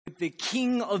the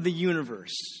King of the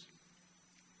universe.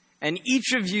 And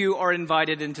each of you are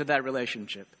invited into that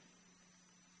relationship.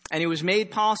 And it was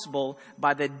made possible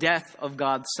by the death of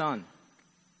God's Son.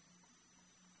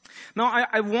 Now,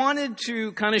 I wanted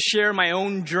to kind of share my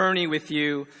own journey with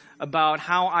you about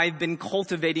how I've been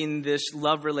cultivating this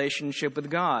love relationship with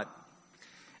God.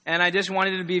 And I just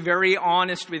wanted to be very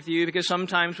honest with you, because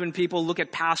sometimes when people look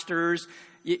at pastors,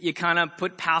 you kind of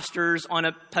put pastors on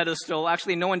a pedestal.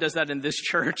 Actually, no one does that in this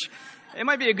church. It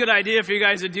might be a good idea for you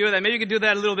guys to do that. Maybe you could do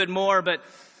that a little bit more. But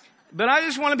I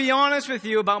just want to be honest with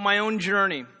you about my own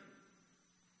journey.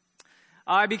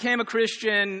 I became a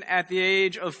Christian at the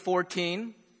age of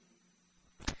 14.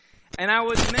 And I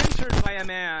was mentored by a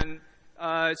man,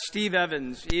 Steve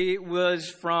Evans. He was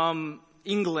from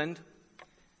England.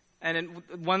 And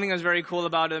one thing that was very cool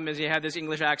about him is he had this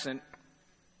English accent.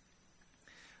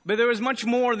 But there was much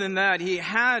more than that. He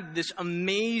had this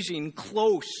amazing,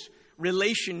 close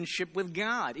relationship with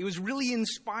God. It was really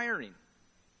inspiring.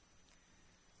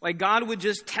 Like God would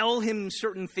just tell him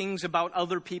certain things about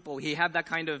other people. He had that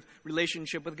kind of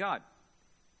relationship with God.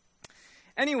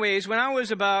 Anyways, when I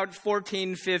was about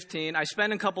 14, 15, I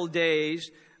spent a couple days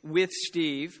with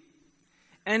Steve.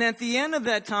 And at the end of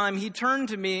that time, he turned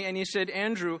to me and he said,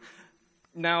 Andrew,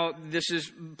 now this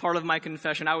is part of my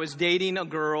confession. I was dating a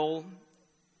girl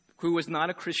who was not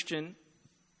a Christian.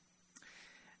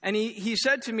 And he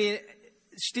said to me,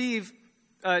 Steve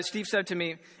said to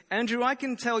me, Andrew, I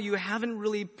can tell you haven't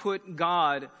really put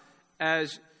God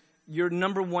as your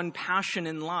number one passion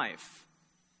in life.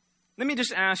 Let me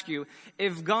just ask you,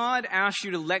 if God asked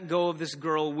you to let go of this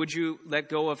girl, would you let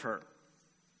go of her?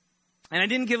 And I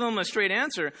didn't give him a straight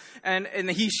answer. And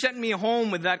he sent me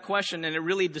home with that question, and it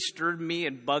really disturbed me.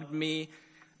 It bugged me.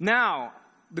 Now,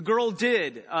 the girl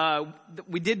did.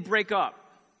 We did break up.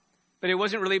 But it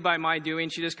wasn't really by my doing.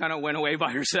 She just kind of went away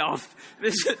by herself.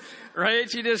 Right?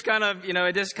 She just kind of,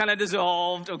 it just kind of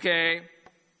dissolved, okay?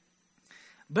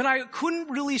 But I couldn't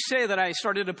really say that I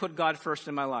started to put God first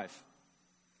in my life.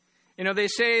 They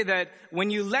say that when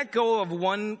you let go of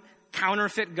one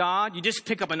counterfeit God, you just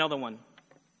pick up another one.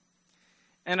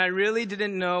 And I really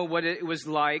didn't know what it was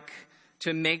like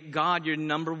to make God your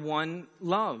number one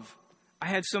love. I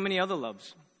had so many other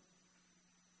loves.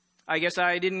 I guess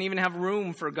I didn't even have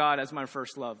room for God as my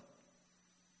first love.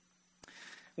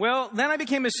 Well, then I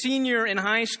became a senior in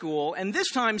high school, and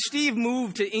this time Steve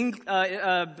moved to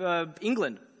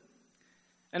England.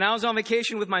 And I was on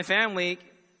vacation with my family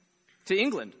to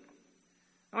England.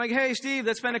 I'm like, hey, Steve,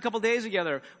 let's spend a couple days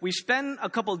together. We spent a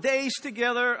couple days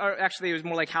together, or actually it was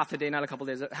more like half a day, not a couple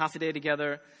days, half a day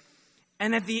together.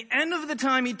 And at the end of the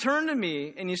time, he turned to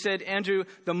me and he said, Andrew,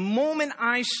 the moment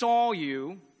I saw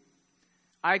you,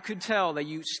 I could tell that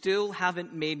you still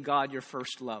haven't made God your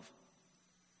first love.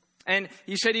 And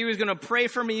he said he was going to pray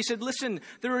for me. He said, listen,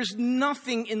 there is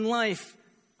nothing in life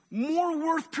more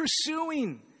worth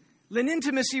pursuing than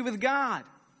intimacy with God.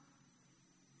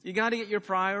 You got to get your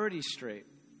priorities straight.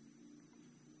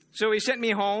 So he sent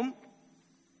me home,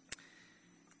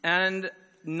 and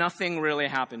nothing really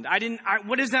happened.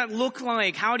 What does that look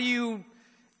like? How do you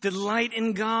delight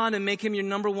in God and make him your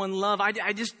number one love?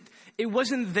 It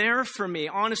wasn't there for me.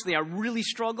 Honestly, I really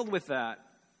struggled with that.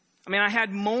 I mean, I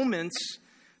had moments,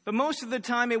 but most of the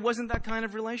time it wasn't that kind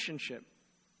of relationship.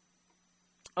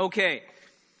 Okay.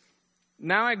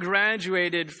 Now I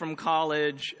graduated from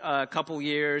college a couple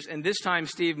years, and this time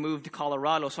Steve moved to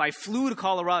Colorado. So I flew to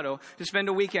Colorado to spend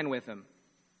a weekend with him.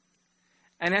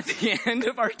 And at the end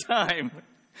of our time,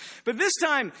 but this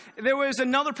time there was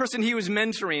another person he was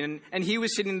mentoring, and he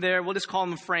was sitting there. We'll just call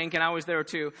him Frank, and I was there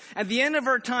too. At the end of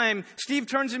our time, Steve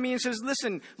turns to me and says,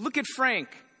 listen, look at Frank.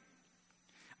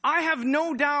 I have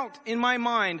no doubt in my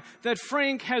mind that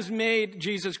Frank has made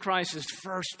Jesus Christ his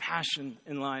first passion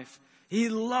in life. He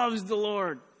loves the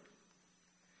Lord.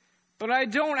 But I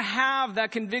don't have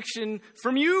that conviction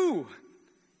from you.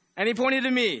 And he pointed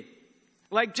to me.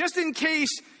 Like, just in case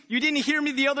you didn't hear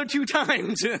me the other two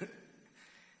times.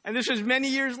 And this was many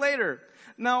years later.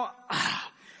 Now,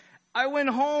 I went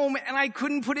home and I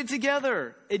couldn't put it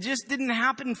together. It just didn't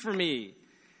happen for me.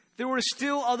 There were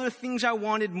still other things I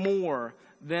wanted more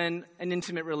than an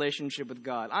intimate relationship with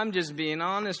God. I'm just being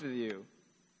honest with you.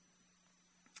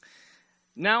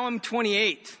 Now I'm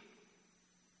 28,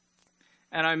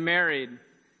 and I'm married,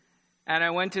 and I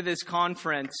went to this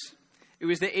conference. It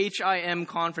was the HIM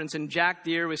conference, and Jack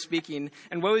Deere was speaking.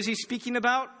 And what was he speaking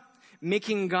about?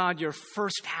 Making God your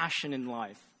first passion in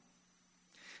life.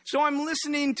 So I'm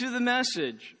listening to the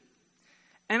message,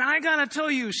 and I gotta tell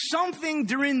you, something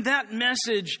during that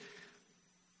message,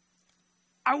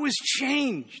 I was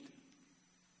changed.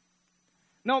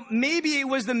 No, maybe it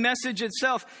was the message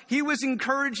itself. He was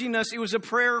encouraging us. It was a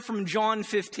prayer from John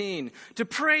 15 to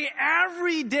pray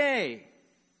every day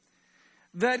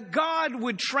that God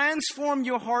would transform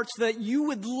your hearts, that you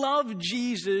would love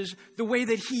Jesus the way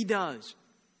that he does.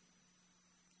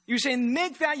 You're saying,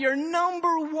 make that your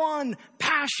number one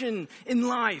passion in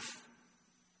life.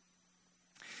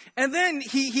 And then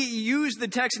he used the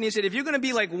text and he said, if you're going to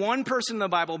be like one person in the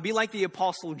Bible, be like the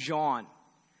Apostle John.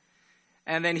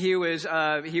 And then he was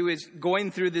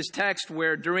going through this text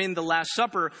where during the Last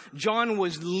Supper, John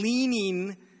was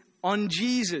leaning on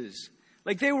Jesus.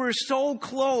 Like they were so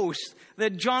close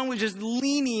that John was just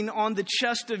leaning on the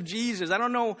chest of Jesus. I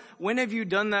don't know, when have you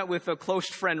done that with a close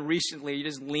friend recently? You're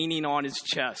just leaning on his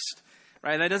chest,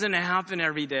 right? That doesn't happen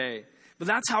every day. But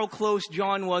that's how close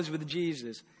John was with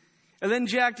Jesus. And then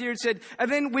Jack Deere said,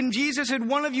 and then when Jesus said,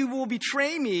 one of you will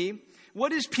betray me,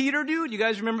 what does Peter do? Do you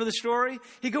guys remember the story?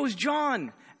 He goes,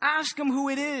 John, ask him who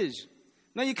it is.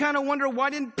 Now you kind of wonder,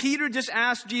 why didn't Peter just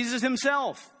ask Jesus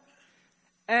himself?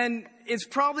 And it's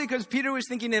probably because Peter was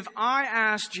thinking, if I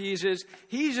ask Jesus,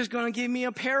 he's just going to give me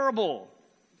a parable.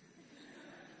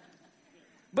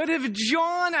 But if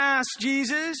John asks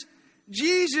Jesus,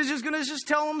 Jesus is going to just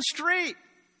tell him straight.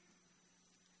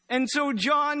 And so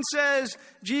John says,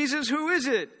 Jesus, who is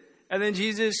it? And then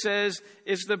Jesus says,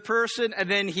 it's the person.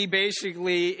 And then he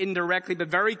basically indirectly, but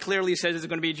very clearly says it's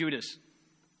going to be Judas.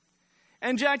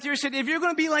 And Jack Deere said, if you're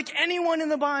going to be like anyone in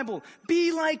the Bible,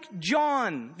 be like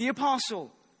John, the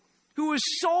apostle, who was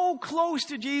so close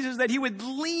to Jesus that he would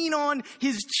lean on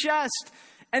his chest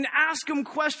and ask him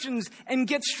questions and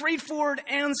get straightforward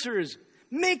answers.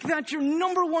 Make that your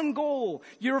number one goal,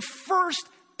 your first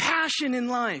passion in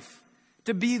life.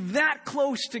 To be that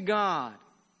close to God.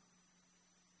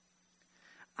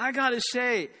 I gotta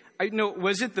say,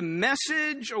 was it the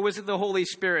message or was it the Holy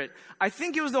Spirit? I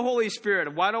think it was the Holy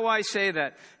Spirit. Why do I say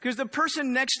that? Because the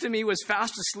person next to me was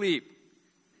fast asleep.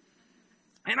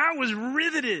 And I was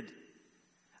riveted.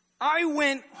 I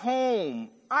went home.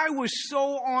 I was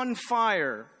so on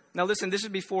fire. Now listen, this is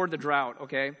before the drought,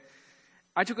 okay?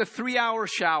 I took a 3-hour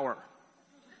shower.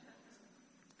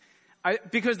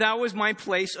 Because that was my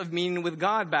place of meeting with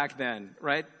God back then,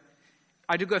 right?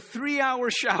 I took a 3-hour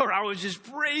shower. I was just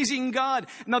praising God.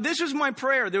 Now, this was my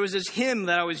prayer. There was this hymn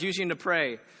that I was using to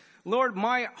pray. Lord,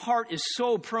 my heart is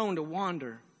so prone to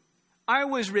wander. I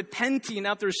was repenting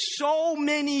after so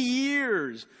many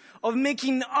years of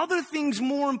making other things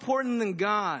more important than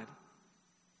God.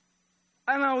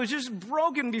 And I was just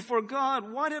broken before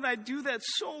God. Why did I do that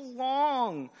so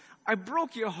long? I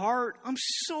broke your heart. I'm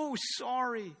so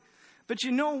sorry. But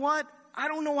you know what? I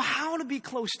don't know how to be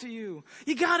close to you.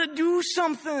 You got to do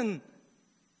something.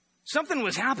 Something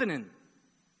was happening.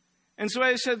 And so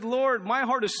I said, Lord, my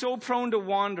heart is so prone to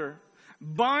wander.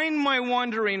 Bind my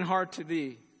wandering heart to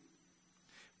thee.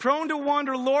 Prone to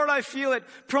wander, Lord, I feel it.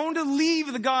 Prone to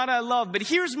leave the God I love. But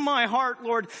here's my heart,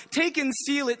 Lord. Take and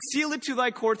seal it. Seal it to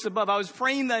thy courts above. I was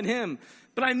praying that hymn.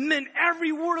 But I meant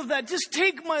every word of that. Just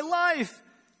take my life.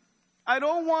 I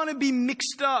don't want to be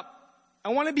mixed up. I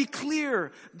want to be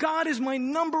clear. God is my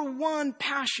number one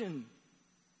passion.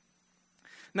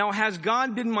 Now, has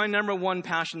God been my number one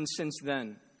passion since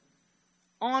then?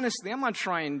 Honestly, I'm not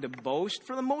trying to boast.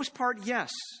 For the most part,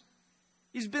 yes.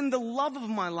 He's been the love of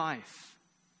my life.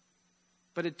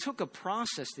 But it took a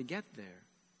process to get there.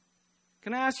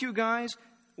 Can I ask you guys,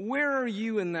 where are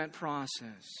you in that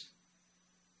process?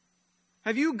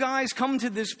 Have you guys come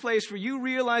to this place where you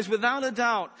realize without a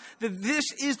doubt that this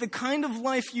is the kind of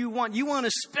life you want? You want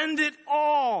to spend it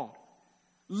all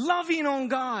loving on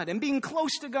God and being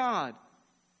close to God.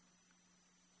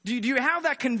 Do you have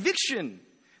that conviction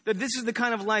that this is the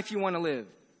kind of life you want to live?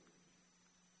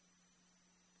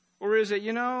 Or is it,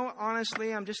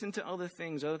 honestly, I'm just into other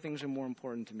things. Other things are more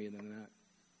important to me than that.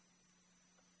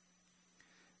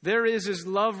 There is this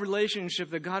love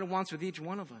relationship that God wants with each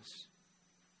one of us.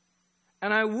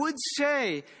 And I would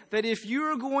say that if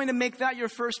you're going to make that your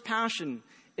first passion,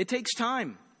 it takes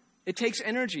time. It takes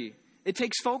energy. It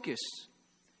takes focus.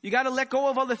 You got to let go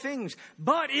of other things.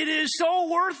 But it is so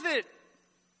worth it.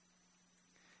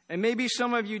 And maybe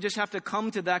some of you just have to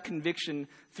come to that conviction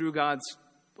through God's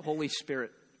Holy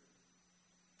Spirit.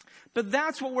 But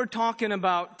that's what we're talking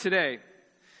about today.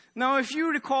 Now, if you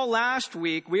recall last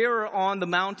week, we were on the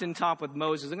mountaintop with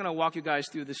Moses. I'm going to walk you guys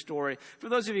through the story. For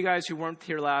those of you guys who weren't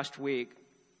here last week.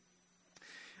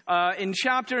 In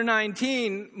chapter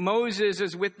 19, Moses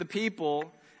is with the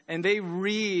people, and they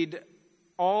read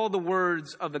all the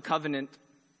words of the covenant.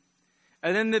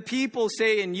 And then the people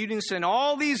say in unison,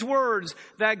 all these words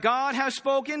that God has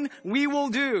spoken, we will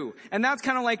do. And that's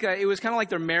kind of like it was kind of like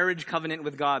their marriage covenant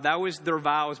with God. That was their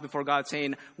vows before God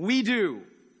saying, we do.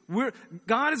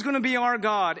 God is going to be our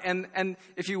God. And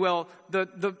if you will,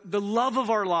 the love of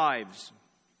our lives.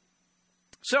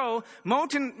 So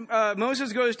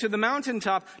Moses goes to the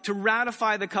mountaintop to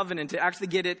ratify the covenant, to actually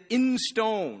get it in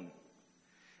stone.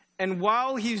 And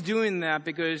while he's doing that,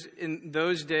 because in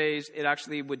those days, it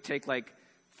actually would take like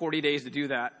 40 days to do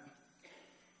that,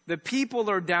 the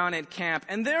people are down at camp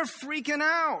and they're freaking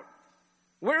out.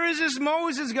 Where is this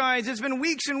Moses, guys? It's been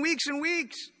weeks and weeks and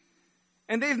weeks.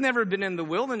 And they've never been in the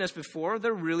wilderness before.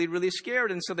 They're really, really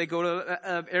scared. And so they go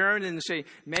to Aaron and say,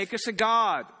 make us a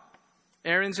god.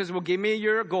 Aaron says, well, give me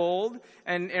your gold.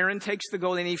 And Aaron takes the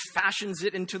gold and he fashions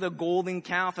it into the golden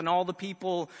calf. And all the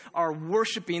people are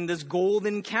worshiping this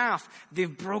golden calf.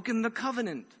 They've broken the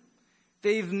covenant.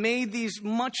 They've made these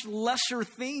much lesser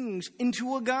things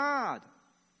into a god.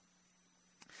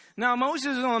 Now,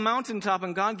 Moses is on the mountaintop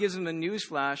and God gives him a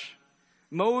newsflash.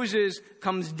 Moses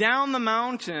comes down the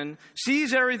mountain,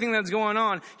 sees everything that's going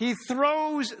on. He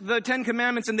throws the 10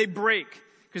 Commandments and they break.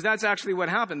 Because that's actually what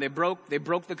happened. They broke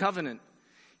the covenant.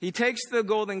 He takes the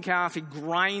golden calf, he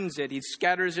grinds it, he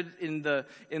scatters it in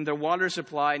the water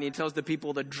supply, and he tells the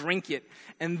people to drink it.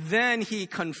 And then he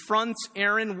confronts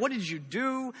Aaron, what did you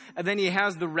do? And then he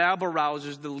has the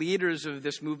rabble-rousers, the leaders of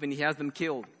this movement, he has them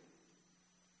killed.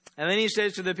 And then he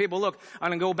says to the people, look, I'm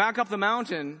going to go back up the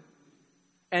mountain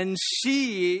and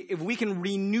see if we can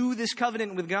renew this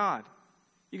covenant with God.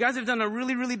 You guys have done a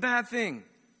really, really bad thing.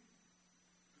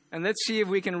 And let's see if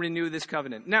we can renew this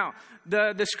covenant. Now,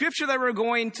 the scripture that we're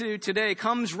going to today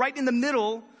comes right in the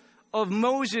middle of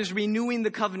Moses renewing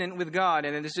the covenant with God.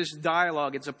 And it's this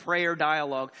dialogue. It's a prayer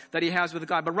dialogue that he has with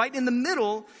God. But right in the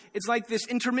middle, it's like this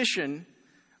intermission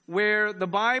where the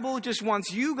Bible just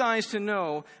wants you guys to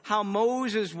know how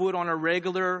Moses would on a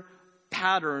regular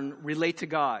pattern relate to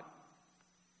God.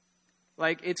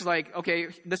 It's like, okay,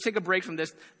 let's take a break from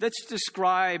this. Let's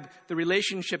describe the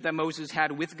relationship that Moses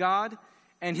had with God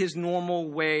and his normal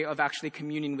way of actually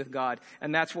communing with God.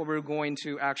 And that's what we're going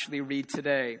to actually read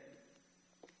today.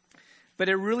 But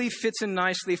it really fits in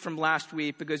nicely from last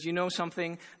week because you know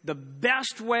something? The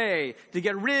best way to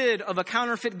get rid of a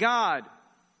counterfeit God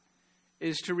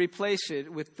is to replace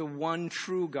it with the one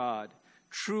true God,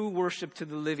 true worship to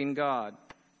the living God.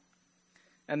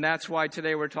 And that's why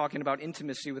today we're talking about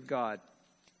intimacy with God.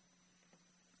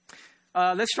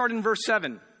 Let's start in verse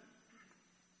 7.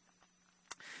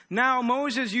 Now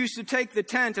Moses used to take the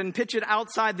tent and pitch it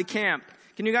outside the camp.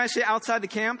 Can you guys say outside the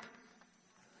camp?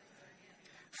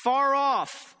 Far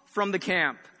off from the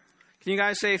camp. Can you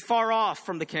guys say far off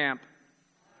from the camp?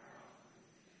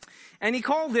 And he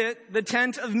called it the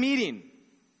tent of meeting.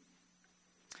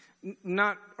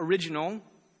 Not original,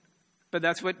 but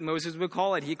that's what Moses would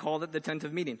call it. He called it the tent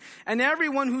of meeting. And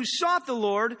everyone who sought the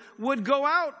Lord would go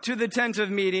out to the tent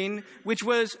of meeting, which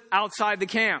was outside the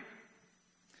camp.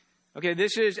 Okay,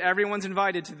 everyone's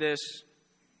invited to this.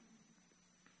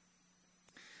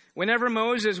 Whenever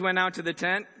Moses went out to the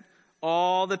tent,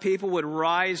 all the people would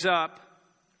rise up.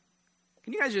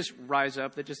 Can you guys just rise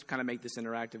up? That just kind of make this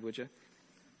interactive, would you?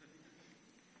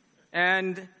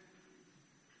 And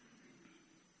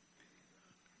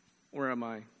where am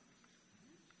I?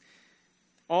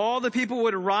 All the people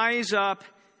would rise up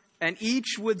and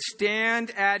each would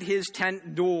stand at his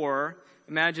tent door.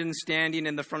 Imagine standing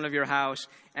in the front of your house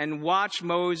and watch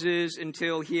Moses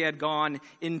until he had gone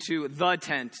into the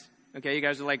tent. Okay, you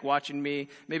guys are like watching me.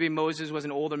 Maybe Moses was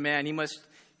an older man. He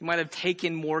might have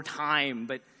taken more time,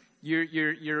 but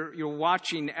you're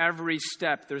watching every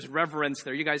step. There's reverence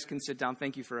there. You guys can sit down.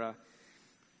 Thank you for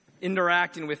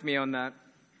interacting with me on that.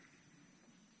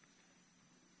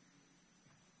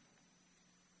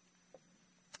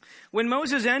 When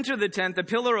Moses entered the tent, the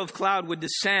pillar of cloud would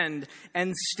descend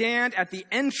and stand at the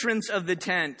entrance of the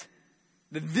tent.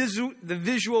 The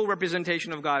visual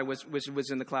representation of God was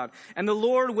in the cloud. And the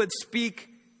Lord would speak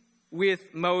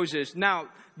with Moses. Now,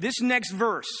 this next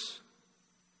verse,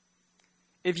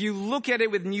 if you look at it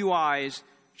with new eyes,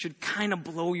 should kind of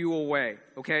blow you away,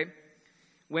 okay?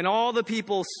 When all the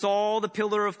people saw the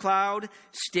pillar of cloud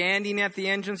standing at the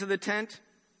entrance of the tent,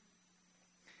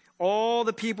 all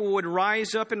the people would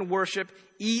rise up and worship,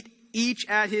 each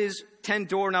at his tent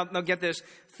door. Now get this.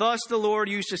 Thus the Lord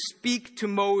used to speak to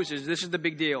Moses. This is the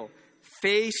big deal.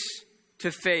 Face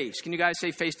to face. Can you guys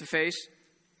say face to face?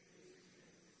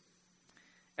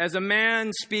 As a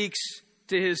man speaks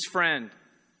to his friend.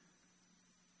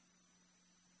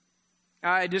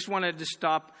 I just wanted to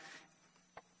stop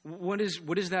What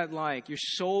is that like? You're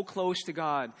so close to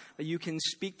God that you can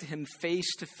speak to him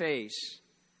face to face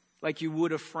like you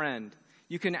would a friend.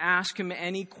 You can ask him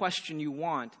any question you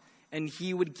want, and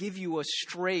he would give you a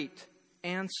straight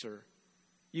answer.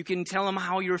 You can tell him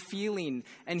how you're feeling,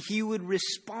 and he would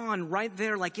respond right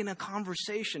there like in a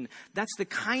conversation. That's the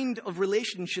kind of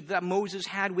relationship that Moses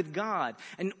had with God.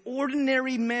 An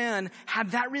ordinary man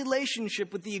had that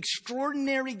relationship with the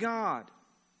extraordinary God.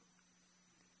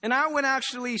 And I would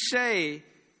actually say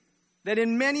that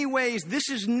in many ways, this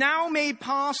is now made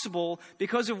possible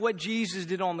because of what Jesus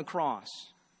did on the cross.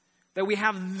 That we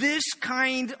have this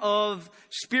kind of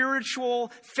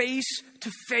spiritual,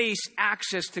 face-to-face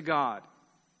access to God.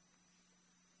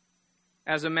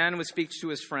 As a man would speak to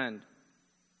his friend.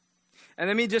 And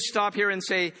let me just stop here and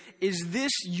say, is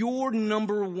this your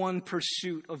number one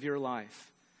pursuit of your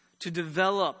life? To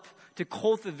develop, to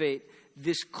cultivate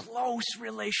this close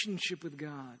relationship with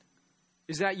God.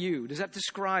 Is that you? Does that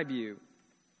describe you?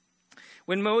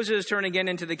 When Moses turned again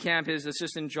into the camp, his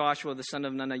assistant Joshua, the son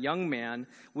of Nun, a young man,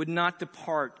 would not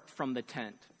depart from the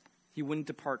tent. He wouldn't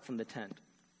depart from the tent.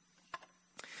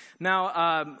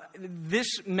 Now, this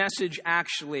message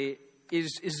actually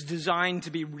is designed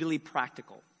to be really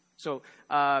practical. So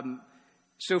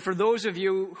for those of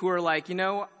you who are like,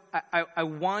 I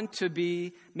want to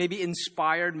be maybe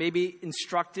inspired, maybe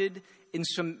instructed in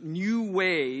some new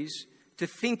ways to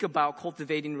think about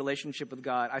cultivating relationship with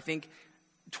God, I think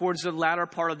towards the latter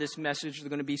part of this message, there's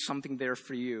going to be something there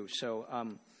for you. So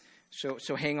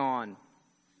hang on.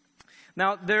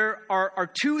 Now, there are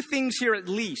two things here at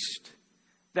least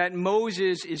that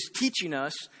Moses is teaching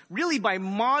us, really by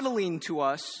modeling to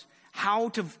us how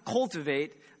to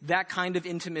cultivate that kind of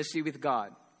intimacy with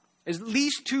God. There's at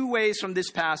least two ways from this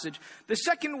passage. The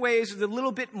second way is a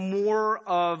little bit more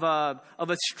of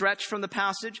a stretch from the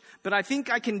passage, but I think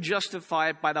I can justify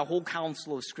it by the whole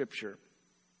counsel of Scripture.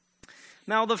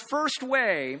 Now, the first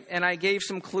way, and I gave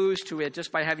some clues to it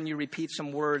just by having you repeat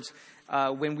some words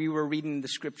when we were reading the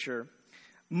Scripture.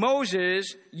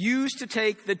 Moses used to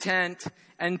take the tent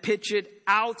and pitch it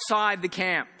outside the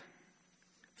camp,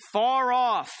 far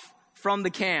off from the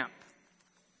camp.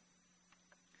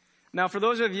 Now, for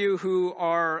those of you who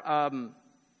are,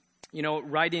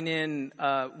 writing in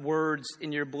words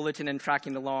in your bulletin and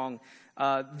tracking along,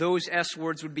 those S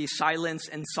words would be silence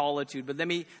and solitude. But let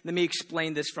me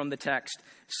explain this from the text.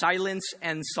 Silence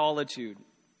and solitude.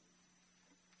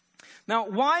 Now,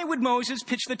 why would Moses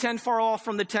pitch the tent far off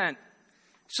from the tent?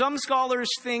 Some scholars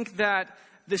think that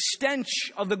the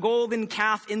stench of the golden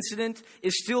calf incident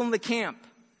is still in the camp.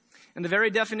 And the very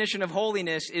definition of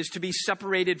holiness is to be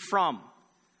separated from.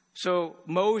 So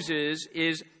Moses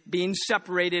is being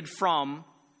separated from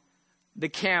the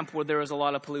camp where there is a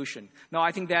lot of pollution. Now,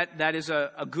 I think that is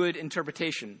a good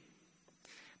interpretation.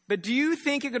 But do you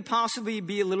think it could possibly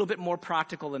be a little bit more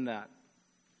practical than that?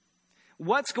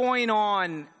 What's going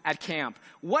on at camp?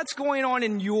 What's going on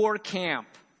in your camp?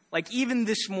 Like even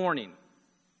this morning.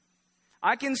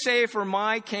 I can say for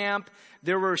my camp,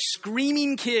 there were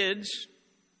screaming kids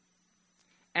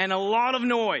and a lot of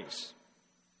noise.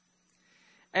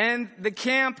 And the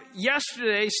camp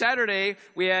yesterday, Saturday,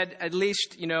 we had at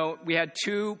least, we had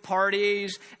 2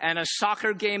 parties and a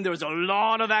soccer game. There was a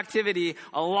lot of activity,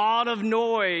 a lot of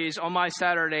noise on my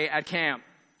Saturday at camp.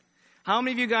 How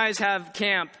many of you guys have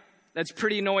camp that's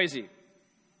pretty noisy?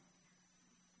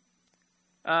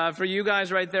 For you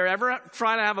guys right there, ever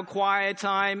try to have a quiet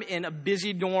time in a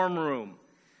busy dorm room?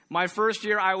 My first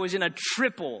year, I was in a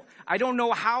triple. I don't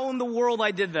know how in the world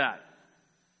I did that.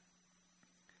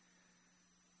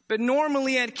 But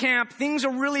normally at camp, things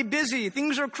are really busy.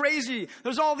 Things are crazy.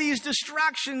 There's all these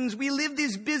distractions. We live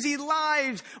these busy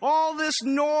lives. All this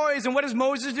noise. And what does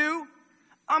Moses do?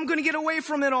 I'm going to get away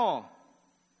from it all.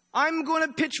 I'm going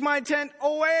to pitch my tent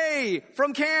away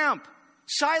from camp.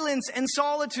 Silence and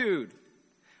solitude.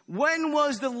 When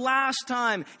was the last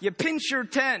time you pinched your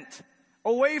tent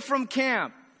away from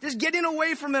camp? Just getting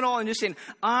away from it all and just saying,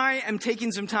 I am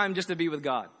taking some time just to be with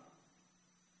God.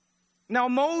 Now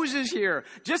Moses here,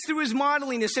 just through his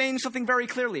modeling, is saying something very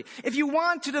clearly. If you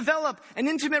want to develop an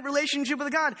intimate relationship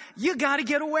with God, you got to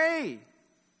get away.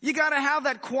 You got to have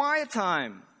that quiet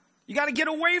time. You got to get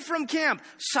away from camp.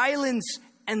 Silence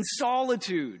and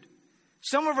solitude.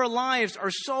 Some of our lives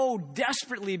are so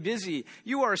desperately busy.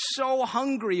 You are so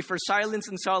hungry for silence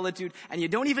and solitude, and you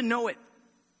don't even know it.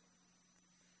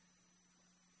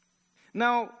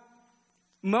 Now,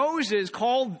 Moses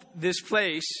called this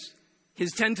place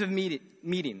his tent of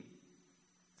meeting.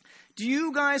 Do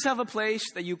you guys have a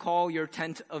place that you call your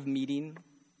tent of meeting?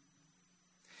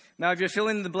 Now, if you're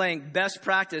filling in the blank, best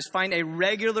practice, find a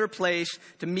regular place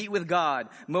to meet with God.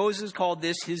 Moses called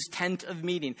this his tent of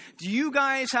meeting. Do you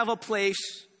guys have a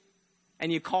place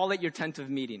and you call it your tent of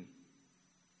meeting?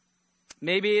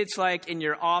 Maybe it's like in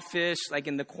your office, like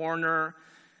in the corner.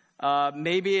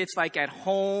 Maybe it's like at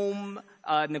home,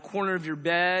 in the corner of your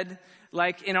bed.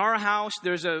 Like in our house,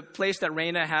 there's a place that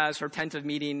Raina has her tent of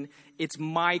meeting. It's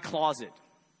my closet.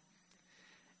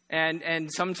 And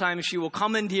sometimes she will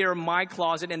commandeer my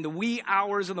closet in the wee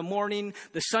hours of the morning.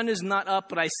 The sun is not up,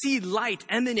 but I see light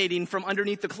emanating from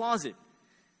underneath the closet.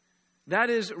 That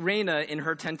is Raina in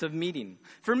her tent of meeting.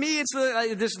 For me, it's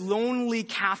this lonely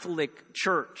Catholic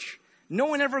church. No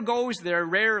one ever goes there,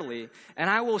 rarely. And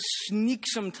I will sneak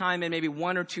some time in, maybe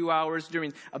 1 or 2 hours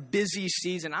during a busy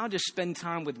season. I'll just spend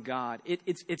time with God.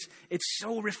 It's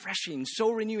so refreshing,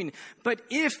 so renewing. But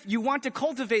if you want to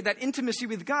cultivate that intimacy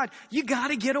with God, you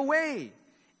got to get away.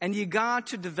 And you got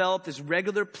to develop this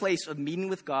regular place of meeting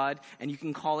with God, and you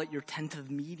can call it your tent of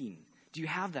meeting. Do you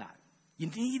have that? You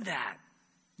need that.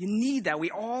 You need that. We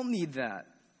all need that.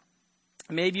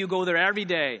 Maybe you go there every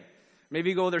day.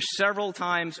 Maybe you go there several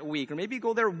times a week, or maybe you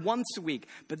go there once a week.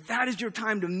 But that is your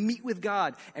time to meet with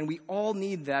God. And we all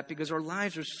need that because our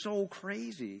lives are so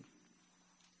crazy.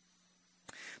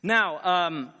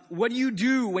 Now, what do you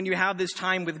do when you have this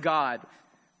time with God?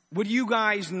 What do you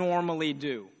guys normally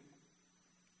do?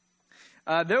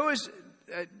 There was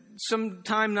some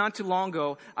time not too long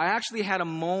ago, I actually had a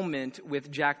moment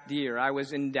with Jack Deere. I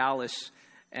was in Dallas.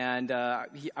 And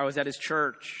I was at his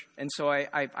church. And so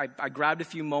I grabbed a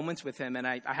few moments with him, and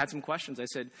I had some questions. I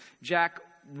said, Jack,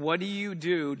 what do you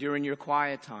do during your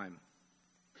quiet time?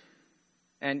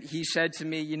 And he said to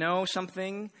me, you know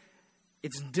something?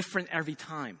 It's different every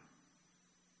time.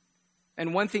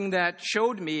 And one thing that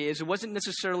showed me is it wasn't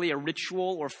necessarily a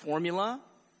ritual or formula,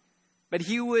 but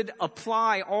he would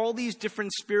apply all these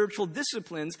different spiritual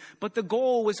disciplines, but the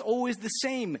goal was always the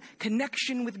same,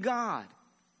 connection with God.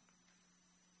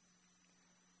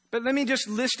 But let me just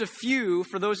list a few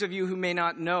for those of you who may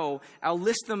not know. I'll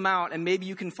list them out, and maybe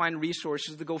you can find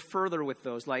resources to go further with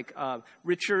those. Like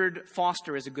Richard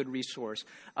Foster is a good resource.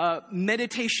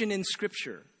 Meditation in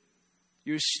Scripture.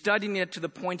 You're studying it to the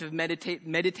point of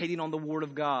meditating on the Word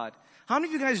of God. How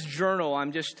many of you guys journal?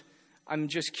 I'm just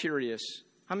curious.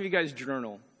 How many of you guys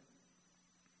journal?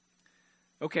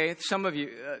 Okay, some of you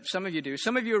do.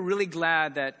 Some of you are really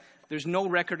glad that there's no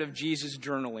record of Jesus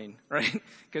journaling, right?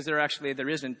 Because there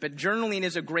isn't. But journaling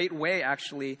is a great way,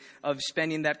 actually, of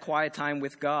spending that quiet time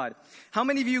with God. How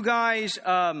many of you guys,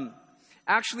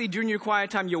 actually, during your quiet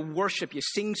time, you worship, you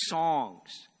sing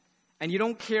songs, and you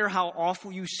don't care how awful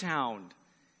you sound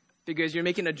because you're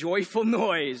making a joyful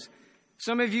noise?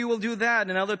 Some of you will do that,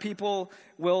 and other people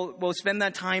will spend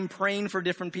that time praying for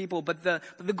different people. But the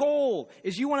goal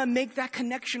is you want to make that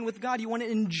connection with God. You want to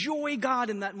enjoy God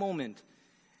in that moment.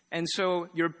 And so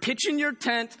you're pitching your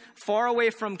tent far away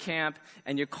from camp,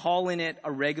 and you're calling it a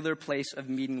regular place of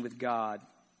meeting with God.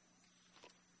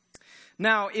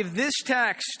 Now, if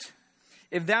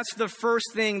that's the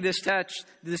first thing this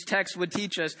text would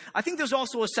teach us, I think there's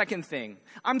also a second thing.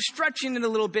 I'm stretching it a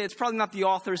little bit. It's probably not the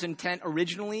author's intent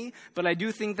originally, but I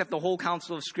do think that the whole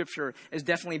counsel of Scripture is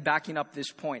definitely backing up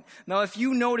this point. Now, if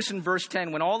you notice in verse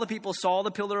 10, when all the people saw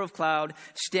the pillar of cloud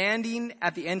standing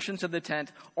at the entrance of the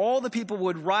tent, all the people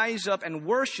would rise up and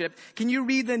worship. Can you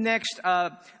read the next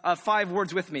 5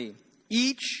 words with me?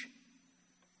 Each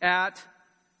at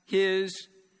his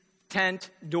tent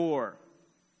door.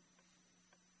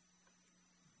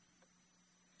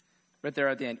 Right there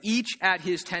at the end. Each at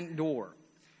his tent door.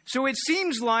 So it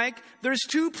seems like there's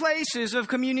 2 places of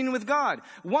communion with God.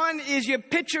 One is you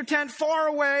pitch your tent far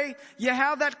away. You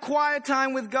have that quiet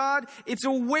time with God. It's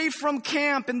away from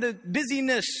camp and the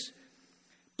busyness.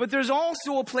 But there's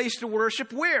also a place to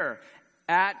worship where?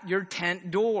 At your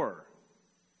tent door.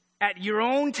 At your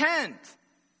own tent.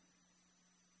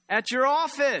 At your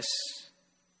office.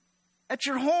 At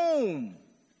your home.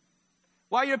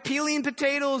 While you're peeling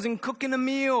potatoes and cooking a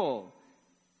meal.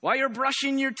 While you're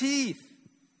brushing your teeth.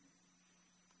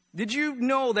 Did you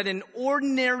know that an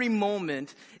ordinary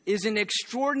moment is an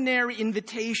extraordinary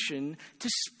invitation to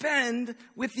spend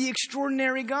with the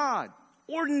extraordinary God?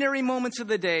 Ordinary moments of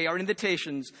the day are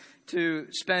invitations to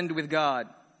spend with God.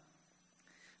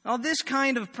 Now, this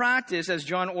kind of practice, as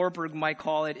John Ortberg might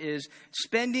call it, is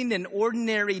spending an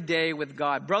ordinary day with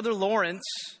God. Brother Lawrence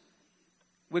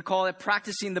would call it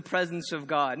practicing the presence of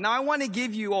God. Now, I want to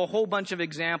give you a whole bunch of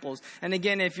examples. And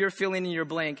again, if you're filling in your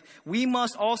blank, we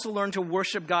must also learn to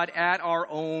worship God at our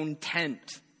own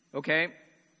tent. Okay?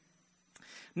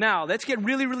 Now, let's get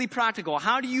really, really practical.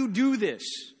 How do you do this?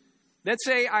 Let's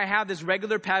say I have this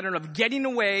regular pattern of getting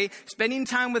away, spending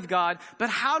time with God,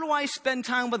 but how do I spend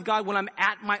time with God when I'm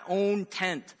at my own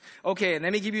tent? Okay,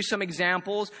 let me give you some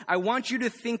examples. I want you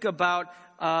to think about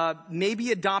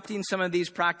maybe adopting some of these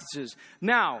practices.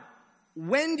 Now,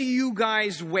 when do you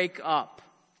guys wake up?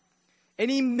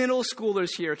 Any middle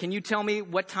schoolers here, can you tell me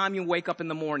what time you wake up in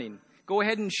the morning? Go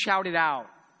ahead and shout it out.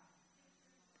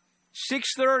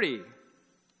 6:30.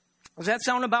 Does that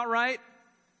sound about right?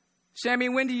 Sammy,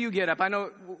 when do you get up? I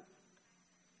know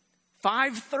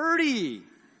 5:30.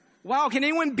 Wow, can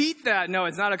anyone beat that? No,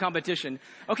 it's not a competition.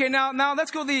 Okay, now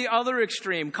let's go the other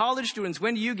extreme. College students,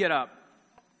 when do you get up?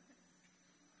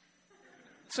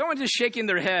 Someone just shaking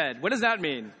their head. What does that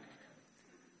mean?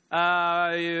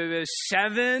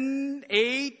 7,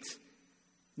 8,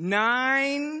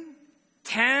 9,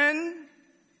 10.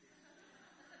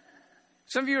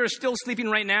 Some of you are still sleeping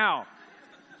right now.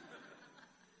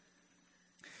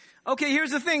 Okay, here's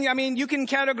the thing. I mean, you can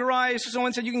categorize,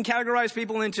 someone said you can categorize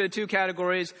people into two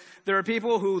categories. There are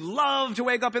people who love to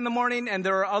wake up in the morning, and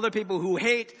there are other people who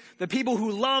hate the people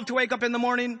who love to wake up in the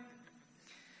morning.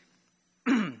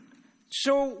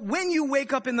 So when you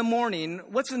wake up in the morning,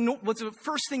 what's the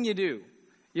first thing you do?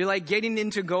 You're like getting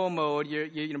into go mode.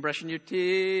 You're brushing your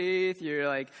teeth. You're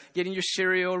like getting your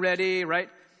cereal ready, right?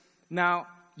 Now,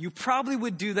 you probably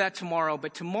would do that tomorrow,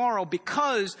 but tomorrow,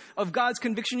 because of God's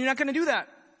conviction, you're not going to do that.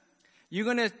 You're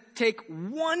going to take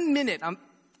 1 minute, and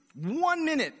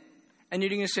you're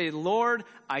going to say, Lord,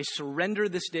 I surrender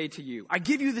this day to you. I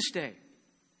give you this day.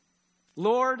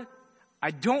 Lord,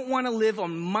 I don't want to live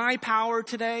on my power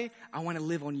today. I want to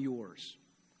live on yours.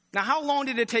 Now, how long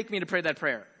did it take me to pray that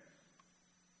prayer?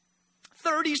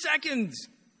 30 seconds.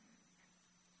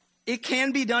 It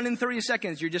can be done in 30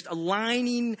 seconds. You're just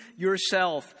aligning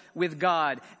yourself with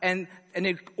God. And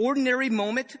an ordinary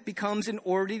moment becomes an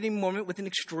ordinary moment with an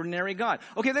extraordinary God.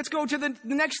 Okay, let's go to the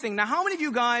next thing. Now, how many of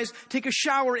you guys take a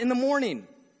shower in the morning?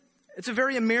 It's a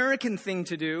very American thing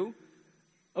to do.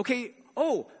 Okay,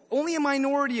 only a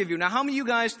minority of you. Now, how many of you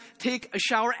guys take a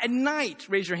shower at night?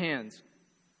 Raise your hands.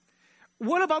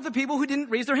 What about the people who didn't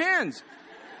raise their hands?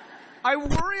 I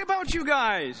worry about you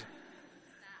guys.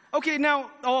 Okay, now,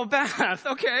 bath,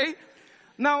 okay.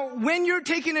 Now, when you're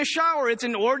taking a shower, it's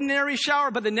an ordinary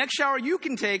shower, but the next shower you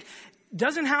can take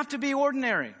doesn't have to be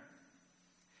ordinary.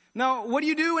 Now, what do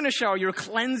you do in a shower? You're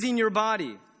cleansing your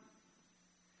body.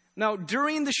 Now,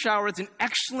 during the shower, it's an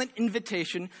excellent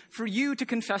invitation for you to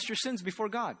confess your sins before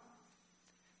God.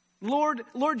 Lord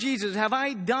Jesus, have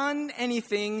I done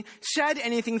anything, said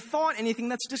anything, thought anything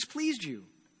that's displeased you?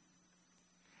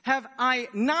 Have I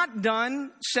not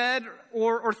done, said,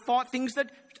 or thought things that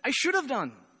I should have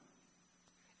done?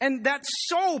 And that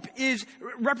soap is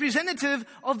representative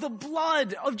of the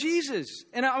blood of Jesus.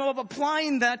 And I'm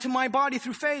applying that to my body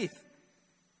through faith.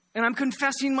 And I'm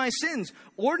confessing my sins.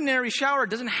 Ordinary shower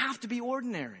doesn't have to be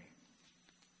ordinary.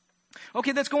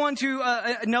 Okay, let's go on to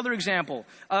another example.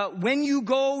 When you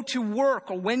go to work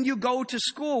or when you go to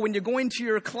school, when you're going to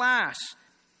your class,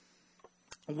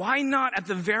 why not at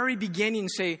the very beginning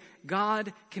say,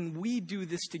 God, can we do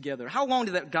this together? How long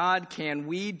did that, God, can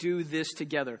we do this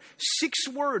together? 6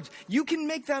 words. You can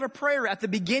make that a prayer at the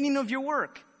beginning of your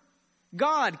work.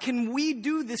 God, can we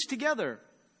do this together?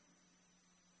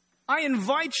 I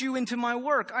invite you into my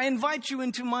work. I invite you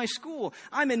into my school.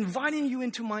 I'm inviting you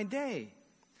into my day.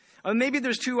 Maybe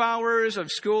there's 2 hours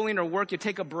of schooling or work. You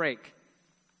take a break.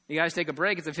 You guys take a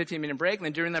break. It's a 15-minute break. And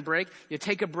then during that break, you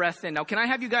take a breath in. Now, can I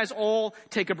have you guys all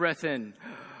take a breath in?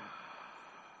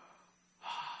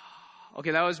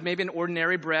 Okay, that was maybe an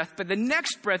ordinary breath. But the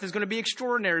next breath is going to be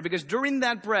extraordinary because during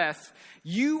that breath,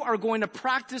 you are going to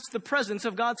practice the presence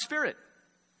of God's Spirit.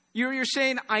 You're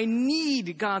saying, I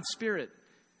need God's Spirit.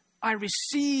 I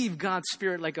receive God's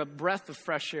Spirit like a breath of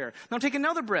fresh air. Now take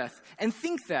another breath and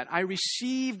think that. I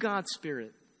receive God's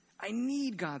Spirit. I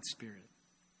need God's Spirit.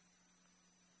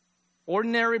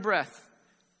 Ordinary breath.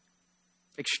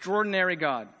 Extraordinary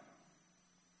God.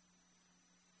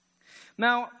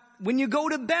 Now, when you go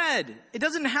to bed, it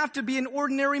doesn't have to be an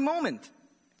ordinary moment.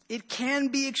 It can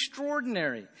be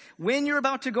extraordinary. When you're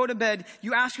about to go to bed,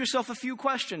 you ask yourself a few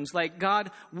questions like,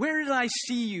 God, where did I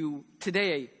see you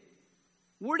today?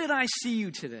 Where did I see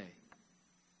you today?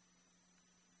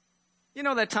 You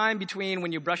know that time between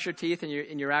when you brush your teeth and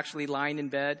you're actually lying in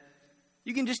bed?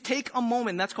 You can just take a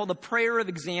moment. That's called the prayer of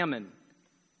examine.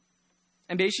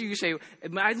 And basically you say,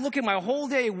 I look at my whole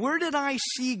day, where did I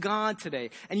see God today?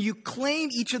 And you claim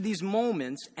each of these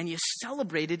moments and you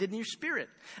celebrate it in your spirit.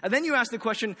 And then you ask the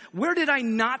question, where did I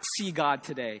not see God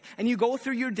today? And you go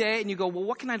through your day and you go, well,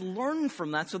 what can I learn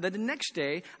from that so that the next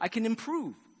day I can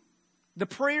improve? The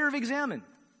prayer of examine.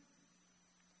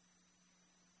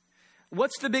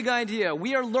 What's the big idea?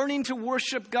 We are learning to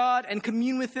worship God and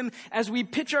commune with Him as we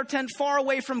pitch our tent far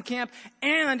away from camp,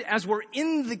 and as we're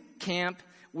in the camp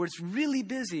where it's really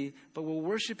busy, but we're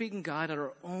worshiping God at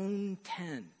our own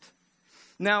tent.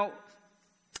 Now,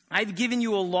 I've given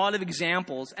you a lot of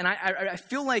examples, and I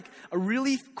feel like a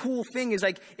really cool thing is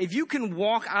like, if you can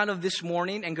walk out of this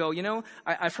morning and go,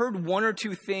 I've heard one or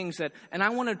two things and I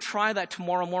want to try that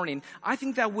tomorrow morning, I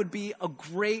think that would be a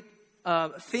great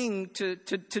thing to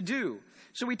do.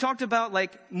 So we talked about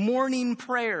like morning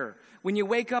prayer, when you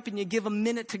wake up and you give a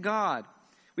minute to God.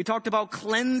 We talked about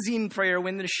cleansing prayer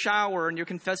when in the shower and you're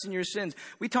confessing your sins.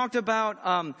 We talked about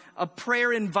a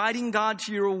prayer inviting God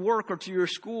to your work or to your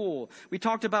school. We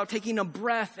talked about taking a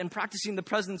breath and practicing the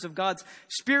presence of God's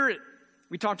Spirit.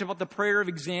 We talked about the prayer of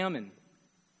examine.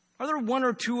 Are there one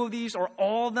or two of these or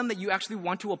all of them that you actually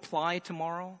want to apply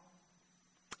tomorrow?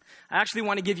 I actually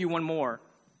want to give you one more.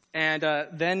 And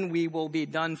then we will be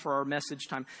done for our message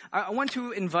time. I want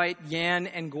to invite Yan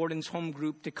and Gordon's home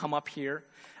group to come up here.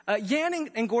 Yan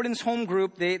and Gordon's home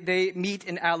group, they meet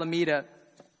in Alameda.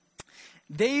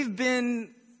 They've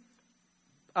been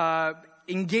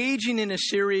engaging in a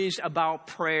series about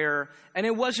prayer, and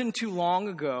it wasn't too long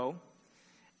ago.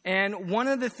 And one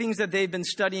of the things that they've been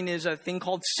studying is a thing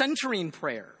called centering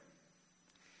prayer.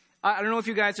 I don't know if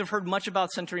you guys have heard much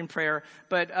about centering prayer,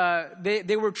 but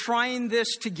they were trying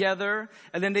this together,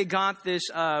 and then they got this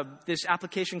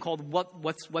application called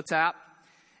WhatsApp,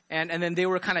 and then they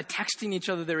were kind of texting each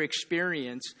other their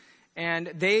experience,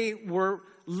 and they were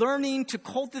learning to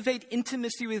cultivate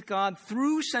intimacy with God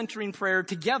through centering prayer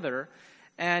together,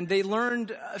 and they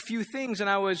learned a few things, and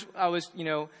I was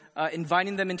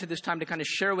inviting them into this time to kind of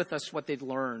share with us what they'd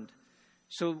learned.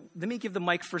 So let me give the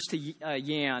mic first to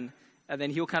Yan. And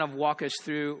then he'll kind of walk us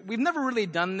through. We've never really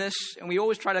done this, and we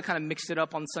always try to kind of mix it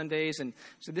up on Sundays. And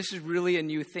so this is really a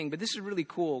new thing. But this is really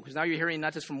cool, because now you're hearing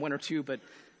not just from one or two, but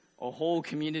a whole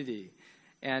community.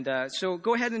 And so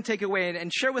go ahead and take it away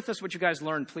and share with us what you guys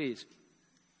learned, please.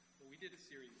 Well, we did a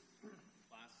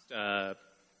series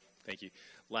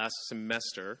last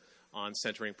semester on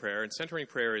centering prayer. And centering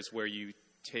prayer is where you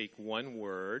take one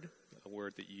word, a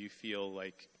word that you feel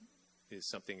like is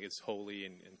something that's holy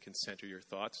and can center your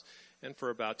thoughts. And for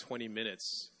about 20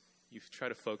 minutes, you try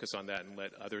to focus on that and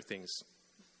let other things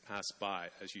pass by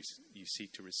as you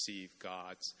seek to receive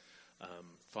God's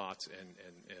thoughts and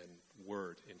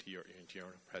word into your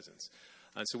own presence.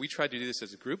 And so we tried to do this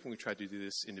as a group, and we tried to do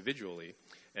this individually.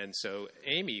 And so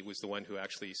Amy was the one who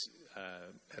actually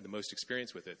had the most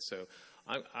experience with it. So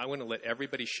I want to let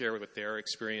everybody share what their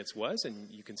experience was, and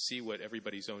you can see what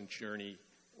everybody's own journey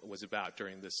was about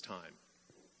during this time.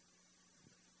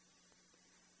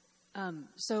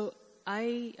 So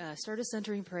I started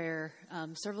centering prayer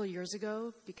several years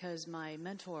ago because my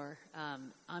mentor,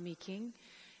 Ami King,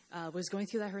 was going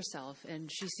through that herself,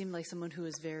 and she seemed like someone who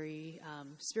was very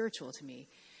spiritual to me.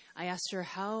 I asked her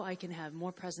how I can have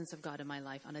more presence of God in my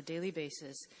life on a daily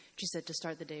basis. She said to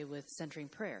start the day with centering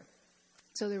prayer.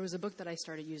 So there was a book that I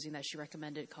started using that she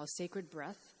recommended called Sacred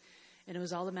Breath, and it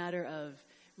was all a matter of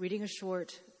reading a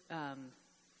short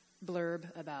blurb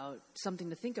about something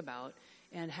to think about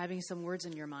and having some words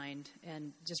in your mind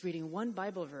and just reading one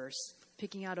Bible verse,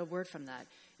 picking out a word from that,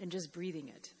 and just breathing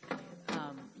it.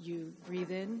 You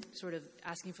breathe in, sort of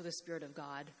asking for the Spirit of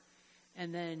God,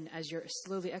 and then as you're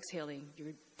slowly exhaling,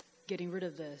 you're getting rid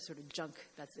of the sort of junk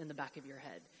that's in the back of your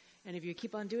head. And if you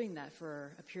keep on doing that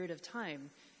for a period of time,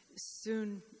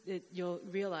 soon you'll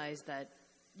realize that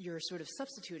you're sort of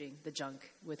substituting the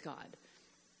junk with God.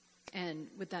 And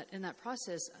in that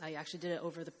process, I actually did it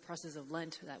over the process of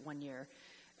Lent that one year.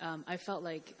 I felt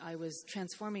like I was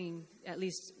transforming, at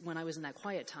least when I was in that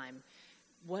quiet time,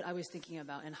 what I was thinking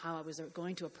about and how I was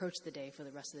going to approach the day for the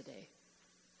rest of the day.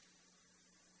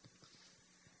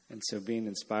 And so being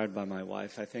inspired by my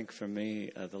wife, I think for me,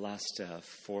 the last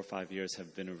 4 or 5 years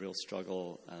have been a real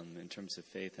struggle in terms of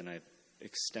faith, and I've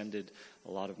extended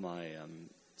a lot of my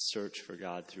search for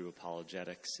God through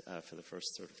apologetics for the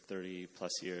first sort of 30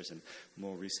 plus years, and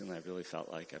more recently I really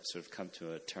felt like I've sort of come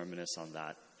to a terminus on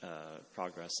that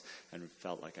progress and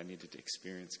felt like I needed to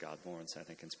experience God more. And so I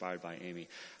think, inspired by Amy,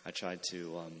 I tried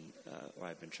to, or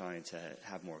I've been trying to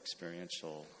have more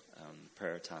experiential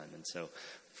prayer time. And so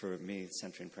for me,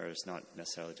 centering prayer is not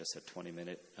necessarily just a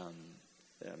 20-minute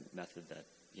method that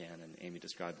Yan and Amy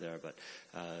described there, but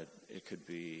it could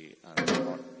be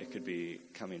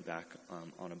coming back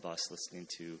on a bus, listening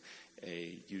to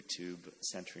a YouTube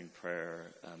centering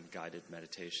prayer guided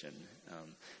meditation,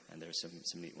 and there's some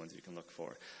neat ones you can look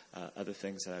for. Other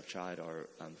things that I've tried are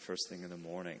first thing in the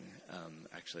morning,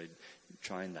 actually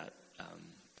trying that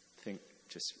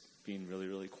just being really,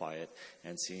 really quiet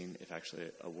and seeing if actually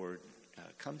a word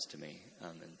comes to me.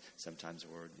 And sometimes a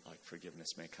word like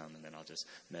forgiveness may come, and then I'll just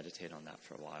meditate on that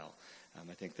for a while.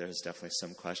 I think there's definitely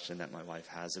some question that my wife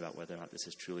has about whether or not this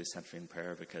is truly centering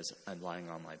prayer because I'm lying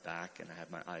on my back and I have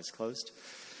my eyes closed.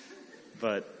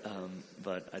 But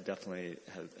I definitely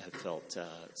have felt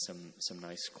some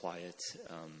nice, quiet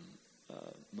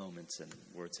moments, and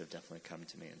words have definitely come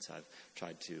to me. And so I've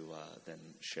tried to then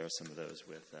share some of those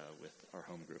with our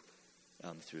home group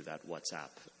through that WhatsApp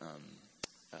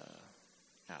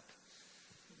app.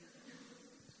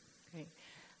 Great.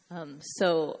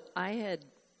 So I had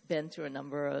been through a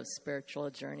number of spiritual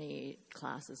journey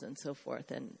classes and so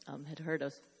forth, and had heard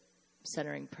of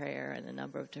centering prayer and a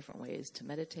number of different ways to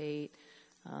meditate.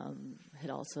 Had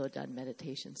also done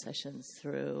meditation sessions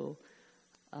through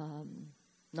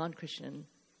non-Christian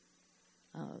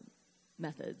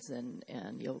methods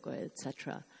and yoga,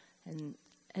 etc. And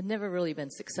had never really been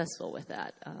successful with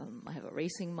that. I have a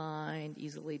racing mind,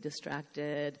 easily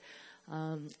distracted,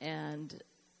 and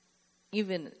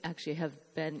even actually have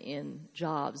been in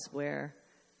jobs where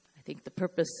I think the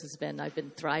purpose has been I've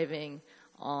been thriving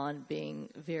on being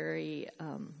very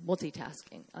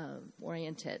multitasking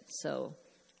oriented. So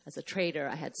as a trader,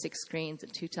 I had 6 screens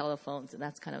and 2 telephones, and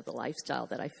that's kind of the lifestyle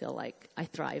that I feel like I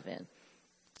thrive in.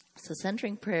 So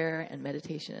centering prayer and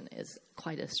meditation is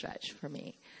quite a stretch for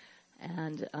me.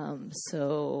 And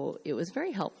so it was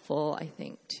very helpful, I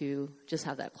think, to just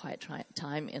have that quiet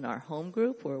time in our home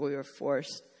group where we were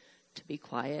forced to be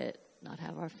quiet, not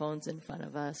have our phones in front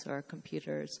of us or our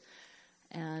computers,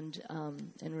 and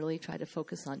really try to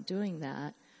focus on doing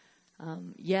that.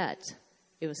 Yet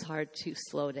it was hard to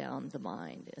slow down the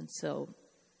mind. And so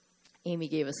Amy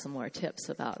gave us some more tips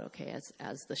about, okay,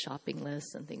 as the shopping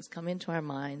lists and things come into our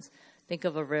minds, think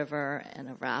of a river and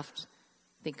a raft.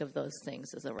 Think of those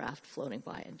things as a raft floating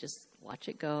by and just watch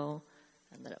it go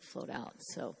and let it float out.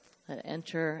 So let it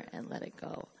enter and let it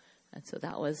go. And so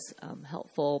that was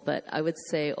helpful. But I would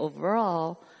say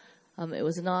overall, it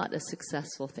was not a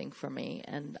successful thing for me.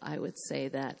 And I would say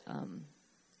that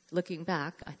looking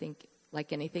back, I think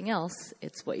like anything else,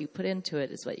 it's what you put into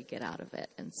it is what you get out of it.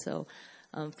 And so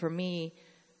for me,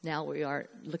 now we are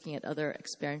looking at other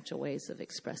experiential ways of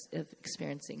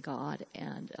experiencing God.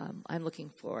 And I'm looking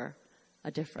for a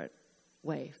different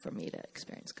way for me to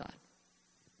experience God.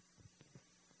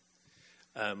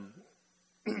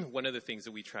 One of the things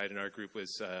that we tried in our group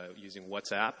was using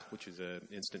WhatsApp, which is an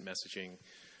instant messaging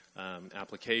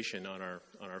application on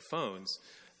our phones,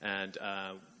 and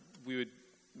we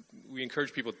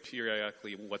encouraged people to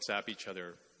periodically WhatsApp each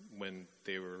other when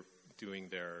they were doing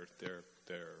their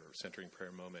centering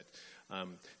prayer moment.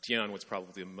 Dion was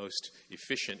probably the most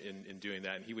efficient in doing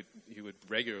that, and he would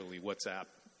regularly WhatsApp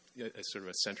a sort of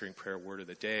a centering prayer word of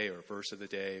the day or verse of the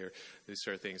day or these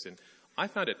sort of things. And I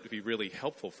found it to be really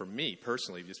helpful for me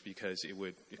personally, just because it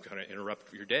kind of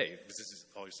interrupt your day. This is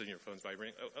all of a sudden your phone's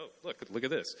vibrating. Oh, look at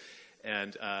this,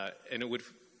 and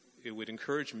it would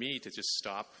encourage me to just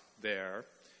stop there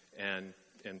and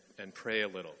pray a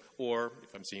little. Or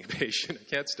if I'm seeing a patient, I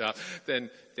can't stop. Then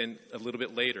a little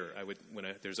bit later, when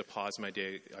there's a pause in my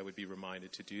day, I would be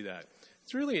reminded to do that.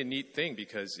 It's really a neat thing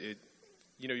because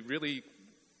really.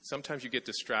 Sometimes you get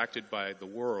distracted by the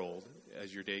world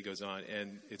as your day goes on,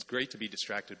 and it's great to be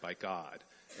distracted by God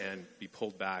and be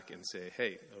pulled back and say,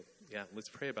 hey, let's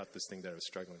pray about this thing that I was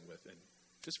struggling with, and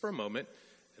just for a moment,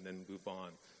 and then move on.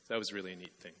 So that was really a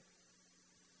neat thing.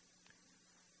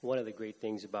 One of the great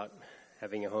things about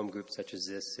having a home group such as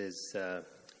this is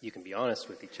you can be honest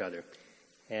with each other,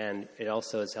 and it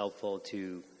also is helpful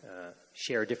to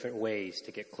share different ways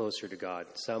to get closer to God.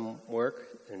 Some work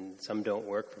and some don't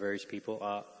work for various people.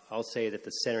 I'll say that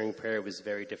the centering prayer was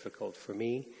very difficult for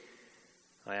me.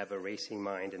 I have a racing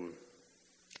mind and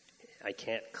I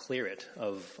can't clear it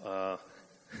of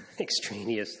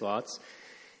extraneous thoughts.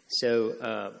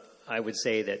 So I would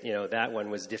say that, that one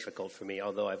was difficult for me,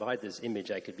 although I've had this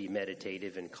image I could be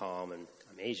meditative and calm, and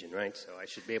I'm Asian, right? So I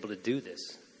should be able to do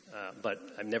this. But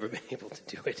I've never been able to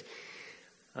do it.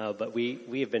 But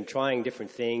we have been trying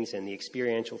different things, and the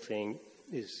experiential thing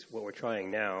is what we're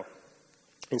trying now.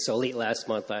 And so late last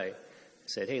month, I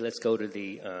said, hey, let's go to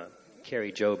the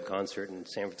Carrie Job concert in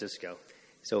San Francisco.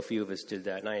 So a few of us did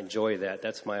that, and I enjoy that.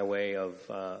 That's my way of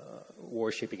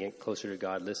worshiping it closer to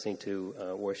God, listening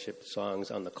to worship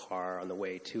songs on the car on the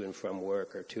way to and from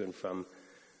work or to and from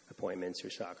appointments or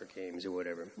soccer games or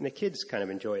whatever. And the kids kind of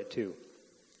enjoy it too.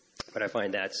 But I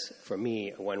find that's, for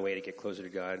me, one way to get closer to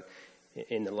God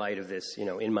in the light of this,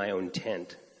 in my own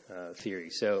tent theory.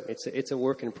 So it's a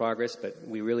work in progress, but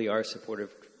we really are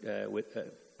supportive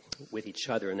with each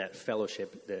other, and that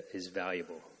fellowship that is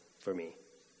valuable for me.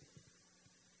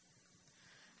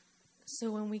 So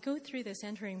when we go through the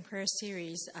Centering Prayer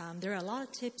series, there are a lot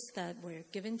of tips that were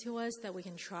given to us that we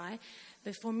can try.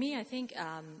 But for me, I think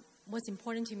what's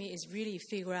important to me is really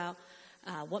figure out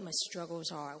what my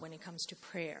struggles are when it comes to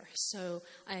prayer. So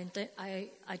I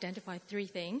identified 3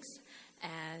 things,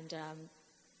 and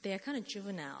they are kind of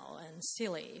juvenile and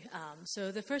silly.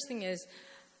 So the first thing is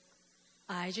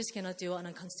I just cannot do it on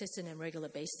a consistent and regular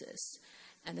basis.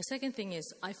 And the second thing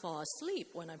is I fall asleep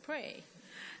when I pray.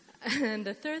 And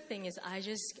the third thing is I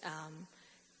just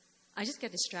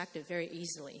get distracted very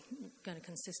easily. Got a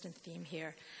consistent theme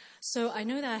here. So I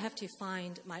know that I have to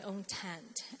find my own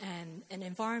tent and an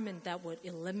environment that would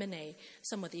eliminate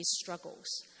some of these struggles.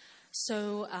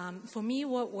 So for me,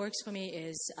 what works for me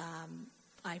is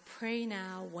I pray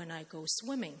now when I go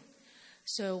swimming.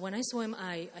 So when I swim,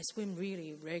 I swim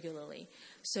really regularly.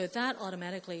 So that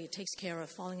automatically takes care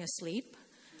of falling asleep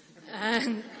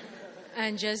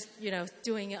and just,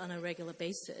 doing it on a regular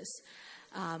basis.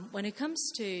 When it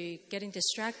comes to getting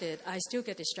distracted, I still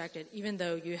get distracted, even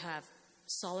though you have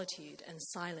solitude and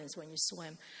silence when you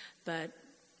swim. But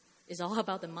it's all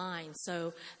about the mind.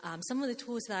 So some of the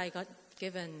tools that I got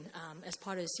given as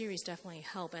part of the series definitely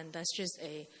help. And that's just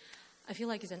I feel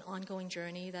like it's an ongoing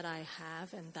journey that I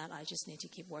have and that I just need to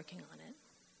keep working on it.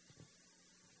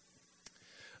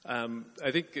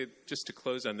 I think just to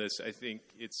close on this, I think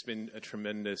it's been a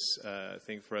tremendous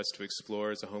thing for us to explore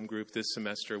as a home group. This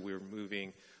semester, we're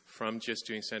moving from just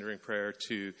doing centering prayer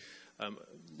to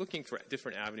looking for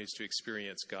different avenues to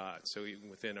experience God. So even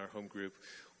within our home group,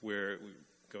 we're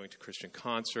going to Christian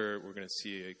concert. We're going to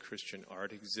see a Christian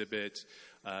art exhibit.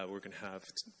 We're going to have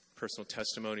personal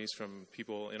testimonies from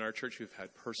people in our church who've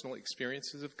had personal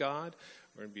experiences of God.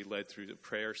 We're going to be led through the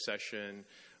prayer session.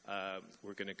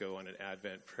 We're going to go on an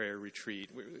Advent prayer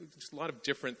retreat. There's a lot of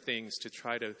different things to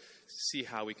try to see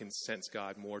how we can sense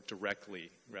God more directly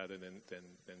rather than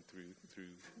through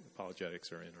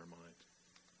apologetics or in our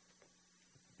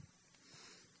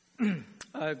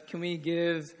mind. Can we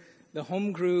give the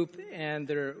home group and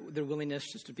their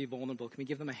willingness just to be vulnerable, can we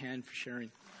give them a hand for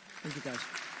sharing? Thank you guys.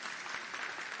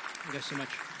 Thank you guys so much.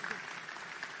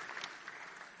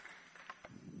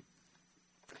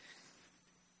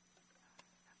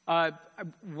 I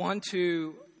want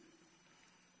to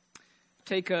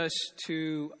take us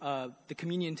to the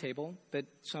communion table, but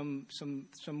some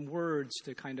words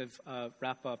to kind of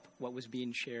wrap up what was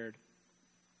being shared.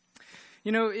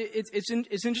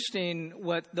 It's interesting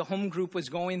what the home group was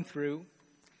going through.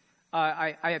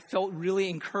 I felt really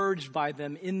encouraged by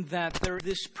them in that there's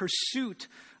this pursuit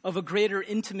of a greater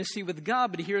intimacy with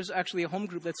God, but here's actually a home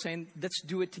group that's saying, let's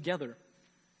do it together.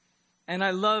 And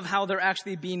I love how they're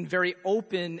actually being very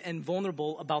open and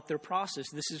vulnerable about their process.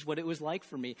 This is what it was like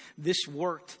for me. This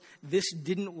worked. This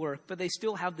didn't work. But they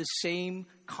still have the same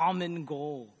common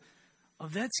goal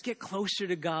of let's get closer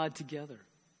to God together.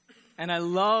 And I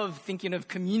love thinking of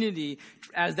community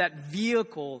as that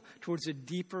vehicle towards a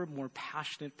deeper, more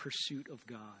passionate pursuit of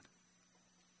God.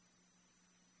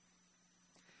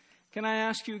 Can I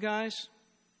ask you guys,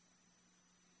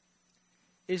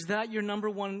 is that your number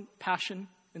one passion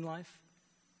in life?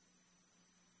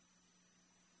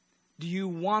 Do you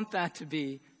want that to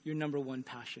be your number one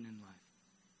passion in life?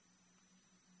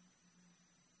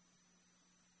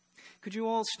 Could you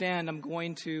all stand? I'm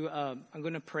going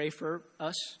to pray for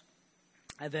us,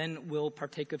 and then we'll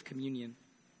partake of communion.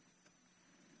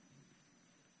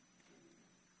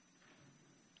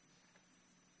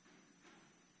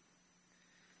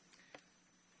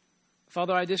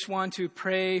 Father, I just want to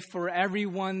pray for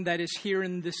everyone that is here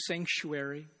in this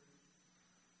sanctuary.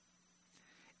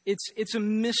 It's a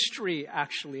mystery,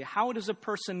 actually. How does a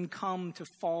person come to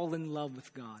fall in love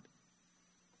with God?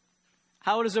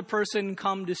 How does a person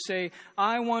come to say,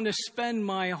 I want to spend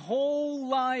my whole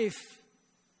life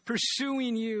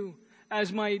pursuing you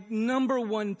as my number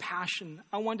one passion?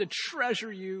 I want to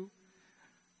treasure you.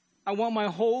 I want my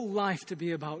whole life to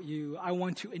be about you. I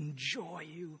want to enjoy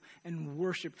you and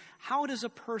worship. How does a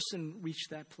person reach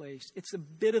that place? It's a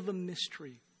bit of a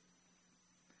mystery.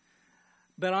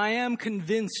 But I am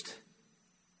convinced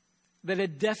that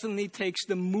it definitely takes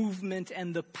the movement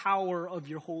and the power of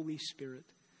your Holy Spirit.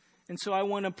 And so I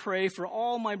want to pray for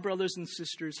all my brothers and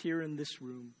sisters here in this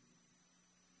room.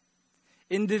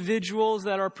 Individuals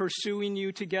that are pursuing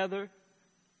you together,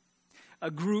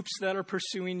 groups that are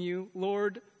pursuing you.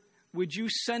 Lord, would you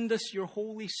send us your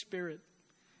Holy Spirit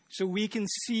so we can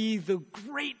see the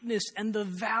greatness and the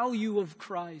value of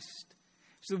Christ,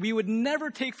 so we would never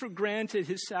take for granted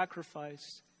his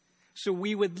sacrifice, so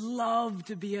we would love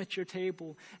to be at your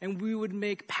table, and we would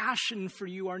make passion for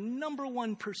you our number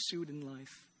one pursuit in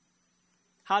life.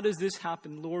 How does this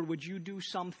happen? Lord, would you do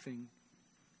something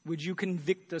Would you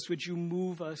convict us? Would you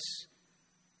move us?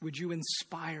 Would you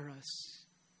inspire us?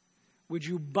 Would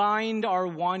you bind our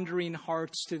wandering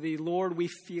hearts to thee? Lord, we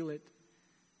feel it.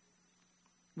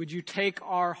 Would you take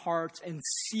our hearts and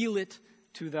seal it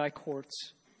to thy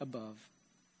courts above?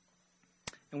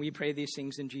 And we pray these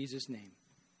things in Jesus' name.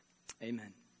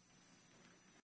 Amen.